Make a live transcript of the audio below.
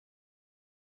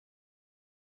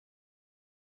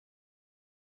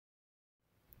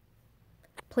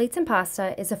Plates and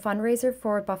Pasta is a fundraiser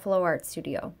for Buffalo Art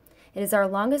Studio. It is our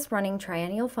longest running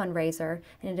triennial fundraiser,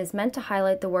 and it is meant to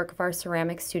highlight the work of our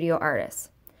ceramic studio artists.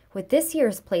 With this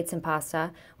year's Plates and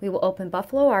Pasta, we will open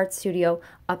Buffalo Art Studio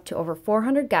up to over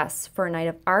 400 guests for a night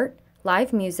of art,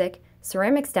 live music,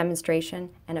 ceramics demonstration,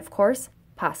 and of course,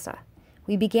 pasta.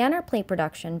 We began our plate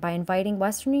production by inviting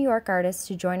Western New York artists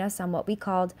to join us on what we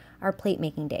called our plate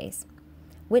making days.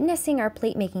 Witnessing our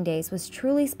plate making days was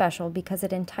truly special because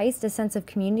it enticed a sense of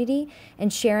community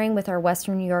and sharing with our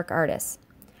Western New York artists.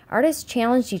 Artists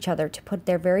challenged each other to put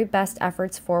their very best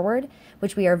efforts forward,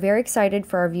 which we are very excited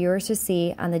for our viewers to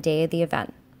see on the day of the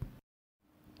event.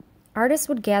 Artists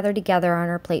would gather together on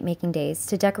our plate making days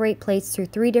to decorate plates through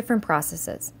 3 different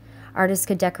processes. Artists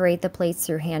could decorate the plates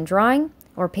through hand drawing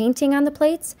or painting on the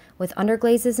plates with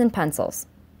underglazes and pencils.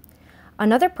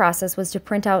 Another process was to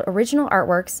print out original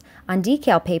artworks on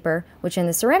decal paper, which in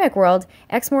the ceramic world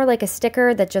acts more like a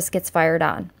sticker that just gets fired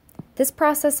on. This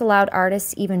process allowed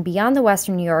artists even beyond the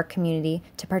Western New York community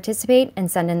to participate and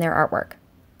send in their artwork.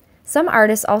 Some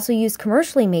artists also used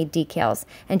commercially made decals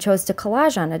and chose to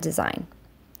collage on a design.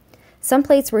 Some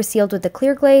plates were sealed with a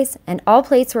clear glaze, and all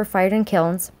plates were fired in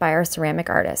kilns by our ceramic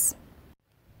artists.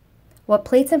 What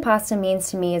Plates and Pasta means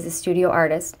to me as a studio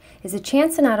artist is a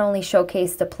chance to not only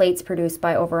showcase the plates produced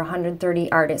by over 130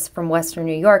 artists from Western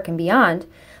New York and beyond,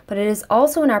 but it is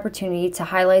also an opportunity to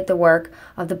highlight the work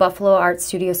of the Buffalo Art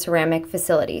Studio ceramic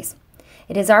facilities.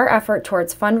 It is our effort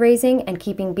towards fundraising and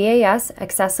keeping BAS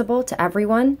accessible to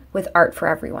everyone with art for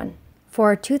everyone. For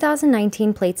our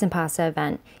 2019 Plates and Pasta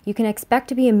event, you can expect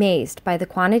to be amazed by the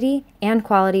quantity and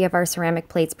quality of our ceramic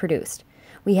plates produced.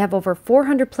 We have over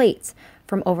 400 plates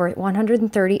from over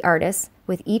 130 artists,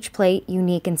 with each plate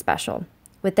unique and special.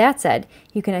 With that said,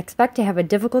 you can expect to have a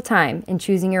difficult time in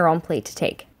choosing your own plate to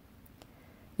take.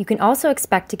 You can also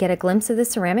expect to get a glimpse of the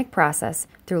ceramic process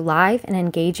through live and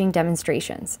engaging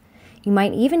demonstrations. You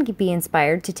might even be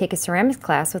inspired to take a ceramics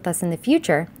class with us in the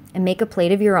future and make a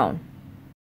plate of your own.